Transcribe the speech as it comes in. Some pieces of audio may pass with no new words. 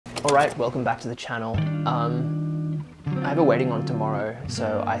Alright, welcome back to the channel. I have a wedding on tomorrow,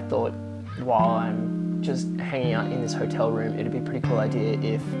 so I thought while I'm just hanging out in this hotel room, it'd be a pretty cool idea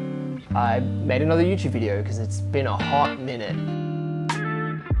if I made another YouTube video, because it's been a hot minute.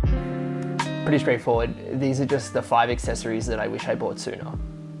 Pretty straightforward. These are just the 5 accessories that I wish I bought sooner.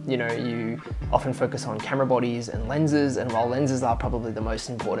 You know, you often focus on camera bodies and lenses, and while lenses are probably the most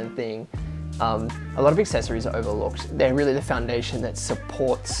important thing, a lot of accessories are overlooked. They're really the foundation that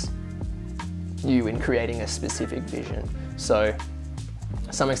supports you in creating a specific vision. So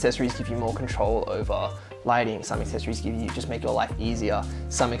some accessories give you more control over lighting, some accessories just make your life easier,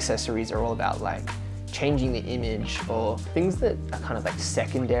 some accessories are all about like changing the image or things that are kind of like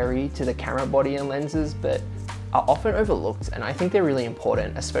secondary to the camera body and lenses but are often overlooked, and I think they're really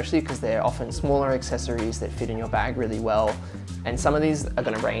important, especially because they're often smaller accessories that fit in your bag really well. And some of these are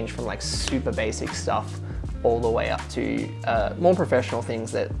going to range from like super basic stuff all the way up to more professional things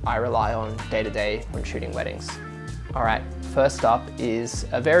that I rely on day to day when shooting weddings. All right, first up is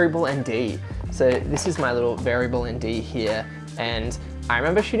a variable ND. So this is my little variable ND here, and I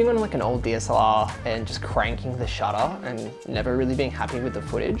remember shooting on like an old DSLR and just cranking the shutter and never really being happy with the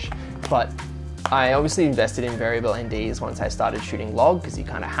footage. But I obviously invested in variable NDs once I started shooting log, because you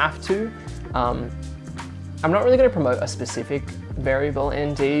kind of have to. I'm not really going to promote a specific variable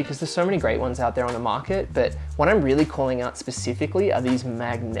ND because there's so many great ones out there on the market, but what I'm really calling out specifically are these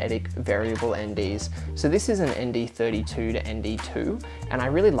magnetic variable NDs. So this is an ND32 to ND2, and I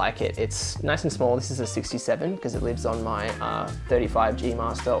really like it. It's nice and small. This is a 67 because it lives on my 35 G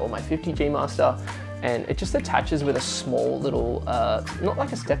Master or my 50 G Master, and it just attaches with a small little, not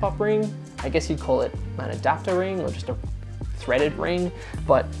like a step-up ring, I guess you'd call it an adapter ring or just a threaded ring,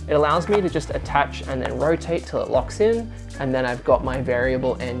 but it allows me to just attach and then rotate till it locks in, and then I've got my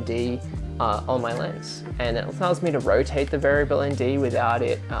variable ND on my lens, and it allows me to rotate the variable ND without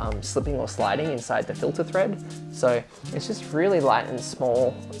it slipping or sliding inside the filter thread. So it's just really light and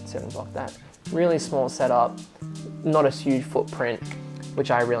small. Let's see if I can block that. Really small setup, not a huge footprint,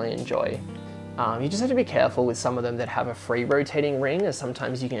 which I really enjoy. You just have to be careful with some of them that have a free rotating ring, as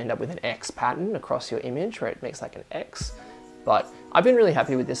sometimes you can end up with an X pattern across your image where it makes like an X. But I've been really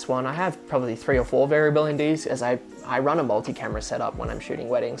happy with this one. I have probably 3 or 4 variable NDs, as I run a multi-camera setup when I'm shooting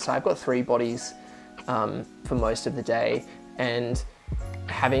weddings. So I've got 3 bodies for most of the day, and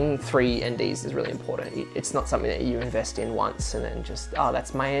having 3 NDs is really important. It's not something that you invest in once and then just, oh,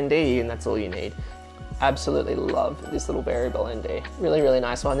 that's my ND and that's all you need. Absolutely love this little variable ND. Really, really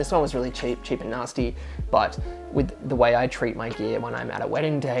nice one. This one was really cheap and nasty, but with the way I treat my gear when I'm at a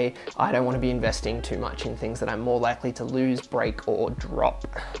wedding day, I don't want to be investing too much in things that I'm more likely to lose, break, or drop.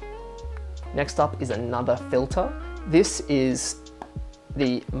 Next up is another filter. This is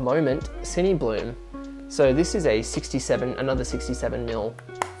the Moment Cine Bloom. So this is a 67, another 67mm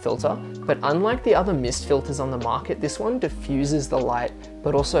filter, but unlike the other mist filters on the market, this one diffuses the light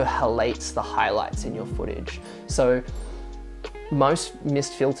but also halates the highlights in your footage. So most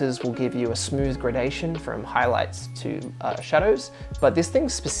mist filters will give you a smooth gradation from highlights to shadows, but this thing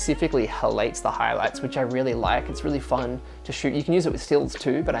specifically halates the highlights, which I really like. It's really fun to shoot. You can use it with stills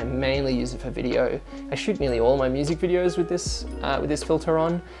too, but I mainly use it for video. I shoot nearly all my music videos with this filter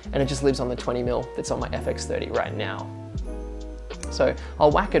on, and it just lives on the 20mm that's on my FX30 right now. So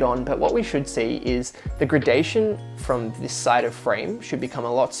I'll whack it on, but what we should see is the gradation from this side of frame should become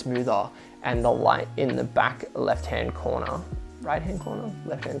a lot smoother, and the light in the back left-hand corner, right-hand corner,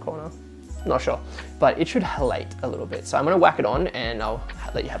 left-hand corner, not sure, but it should halate a little bit. So I'm gonna whack it on and I'll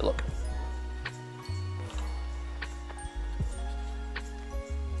let you have a look.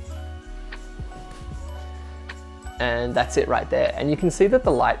 And that's it right there. And you can see that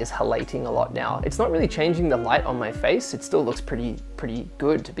the light is halating a lot now. It's not really changing the light on my face. It still looks pretty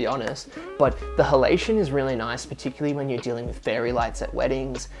good, to be honest. But the halation is really nice, particularly when you're dealing with fairy lights at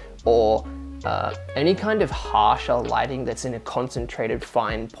weddings or any kind of harsher lighting that's in a concentrated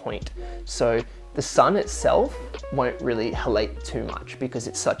fine point. So the sun itself won't really halate too much because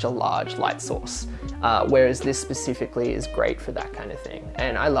it's such a large light source. Whereas this specifically is great for that kind of thing.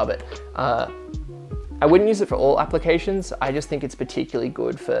 And I love it. I wouldn't use it for all applications. I just think it's particularly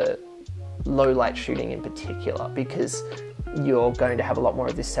good for low light shooting in particular, because you're going to have a lot more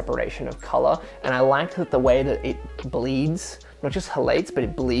of this separation of color. And I like that the way that it bleeds, not just halates, but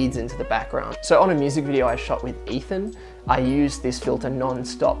it bleeds into the background. So on a music video I shot with Ethan, I used this filter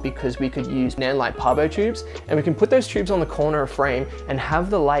non-stop because we could use nanlite parbo tubes, and we can put those tubes on the corner of frame and have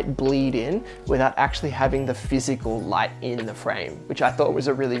the light bleed in without actually having the physical light in the frame, which I thought was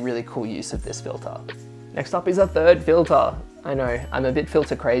a really, really cool use of this filter. Next up is a third filter. I know, I'm a bit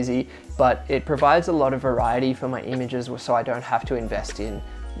filter crazy, but it provides a lot of variety for my images so I don't have to invest in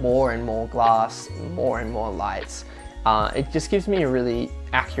more and more glass, more and more lights. It just gives me a really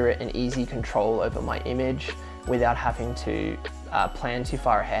accurate and easy control over my image without having to plan too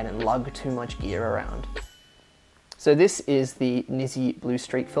far ahead and lug too much gear around. So this is the Nizzy Blue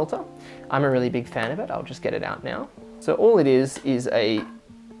Streak filter. I'm a really big fan of it. I'll just get it out now. So all it is a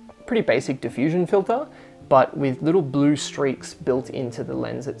pretty basic diffusion filter, but with little blue streaks built into the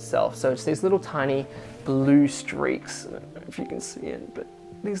lens itself. So it's these little tiny blue streaks. I don't know if you can see it, but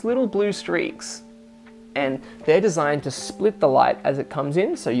these little blue streaks. And they're designed to split the light as it comes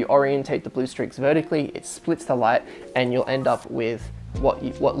in. So you orientate the blue streaks vertically, it splits the light, and you'll end up with what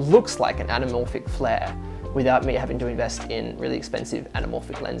looks like an anamorphic flare without me having to invest in really expensive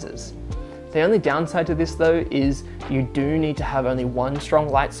anamorphic lenses. The only downside to this though is you do need to have only one strong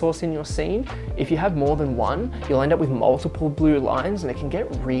light source in your scene. If you have more than one, you'll end up with multiple blue lines and it can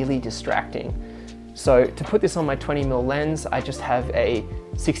get really distracting. So to put this on my 20mm lens, I just have a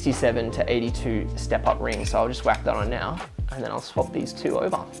 67 to 82 step up ring. So I'll just whack that on now and then I'll swap these two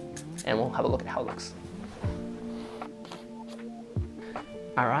over and we'll have a look at how it looks.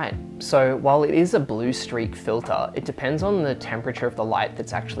 All right, so while it is a blue streak filter, it depends on the temperature of the light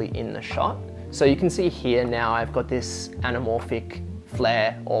that's actually in the shot. So you can see here now I've got this anamorphic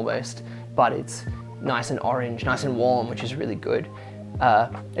flare almost, but it's nice and orange, nice and warm, which is really good.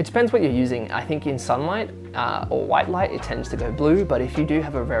 It depends what you're using. I think in sunlight or white light, it tends to go blue, but if you do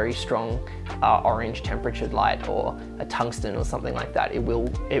have a very strong orange temperatured light or a tungsten or something like that, it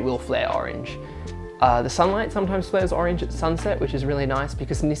will flare orange. The sunlight sometimes flares orange at sunset, which is really nice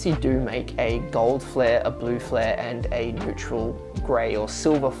because Nizzy do make a gold flare, a blue flare, and a neutral gray or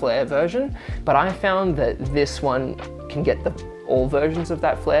silver flare version. But I found that this one can get all versions of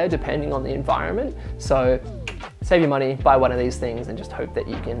that flare depending on the environment. So save your money, buy one of these things and just hope that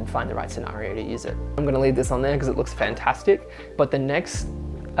you can find the right scenario to use it. I'm gonna leave this on there because it looks fantastic. But the next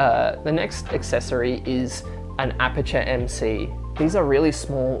accessory is an Aperture MC. These are really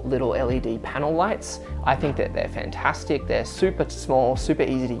small little LED panel lights. I think that they're fantastic. They're super small, super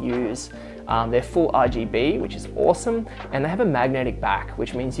easy to use. They're full RGB, which is awesome. And they have a magnetic back,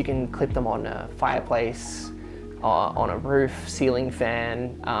 which means you can clip them on a fireplace, on a roof, ceiling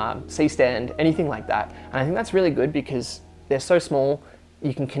fan, C-stand, anything like that. And I think that's really good because they're so small.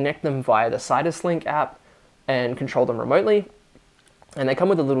 You can connect them via the Sidus Link app and control them remotely. And they come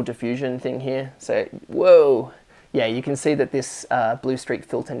with a little diffusion thing here. So, whoa. Yeah, you can see that this blue streak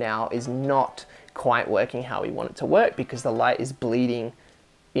filter now is not quite working how we want it to work because the light is bleeding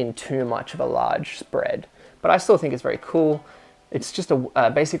in too much of a large spread. But I still think it's very cool. It's just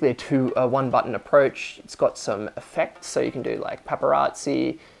basically a one button approach. It's got some effects, so you can do like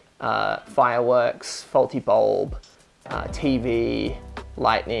paparazzi, fireworks, faulty bulb, TV,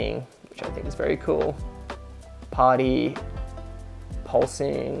 lightning, which I think is very cool, party,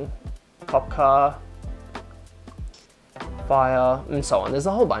 pulsing, cop car, fire, and so on. There's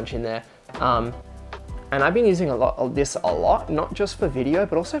a whole bunch in there. And I've been using a lot, not just for video,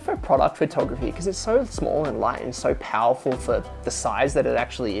 but also for product photography, because it's so small and light and so powerful for the size that it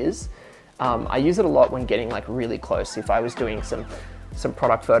actually is. I use it a lot when getting like really close. If I was doing some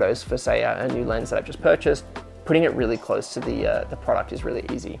product photos for say a new lens that I've just purchased, putting it really close to the product is really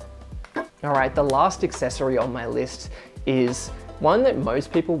easy. All right, the last accessory on my list is one that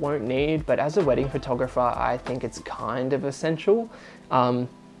most people won't need, but as a wedding photographer, I think it's kind of essential.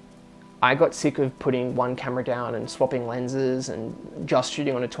 I got sick of putting one camera down and swapping lenses and just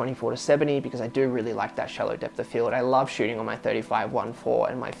shooting on a 24-70 because I do really like that shallow depth of field. I love shooting on my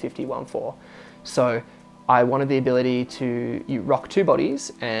 35-1.4 and my 50-1.4. So I wanted the ability to rock two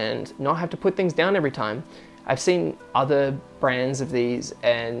bodies and not have to put things down every time. I've seen other brands of these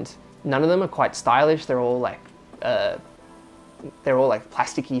and none of them are quite stylish. They're all like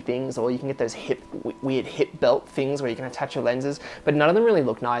plasticky things, or you can get those weird hip belt things where you can attach your lenses, but none of them really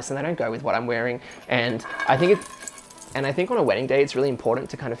look nice and they don't go with what I'm wearing. And I think on a wedding day, it's really important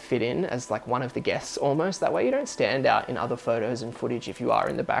to kind of fit in as like one of the guests almost. That way you don't stand out in other photos and footage if you are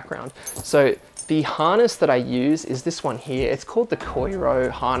in the background. So the harness that I use is this one here. It's called the Koiro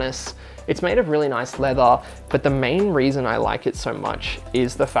harness. It's made of really nice leather, but the main reason I like it so much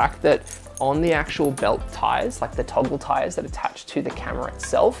is the fact that on the actual belt ties, like the toggle ties that attach to the camera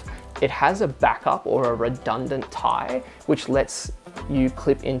itself, it has a backup or a redundant tie, which lets you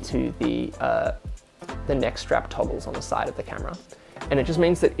clip into the neck strap toggles on the side of the camera. And it just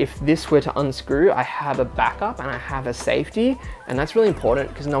means that if this were to unscrew, I have a backup and I have a safety, and that's really important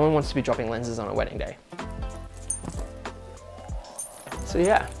because no one wants to be dropping lenses on a wedding day. So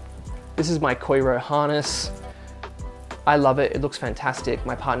yeah, this is my Koiro harness. I love it, it looks fantastic.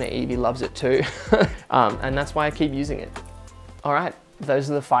 My partner Evie loves it too. And that's why I keep using it. All right, those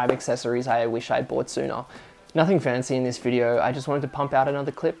are the 5 accessories I wish I'd bought sooner. Nothing fancy in this video, I just wanted to pump out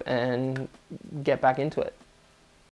another clip and get back into it.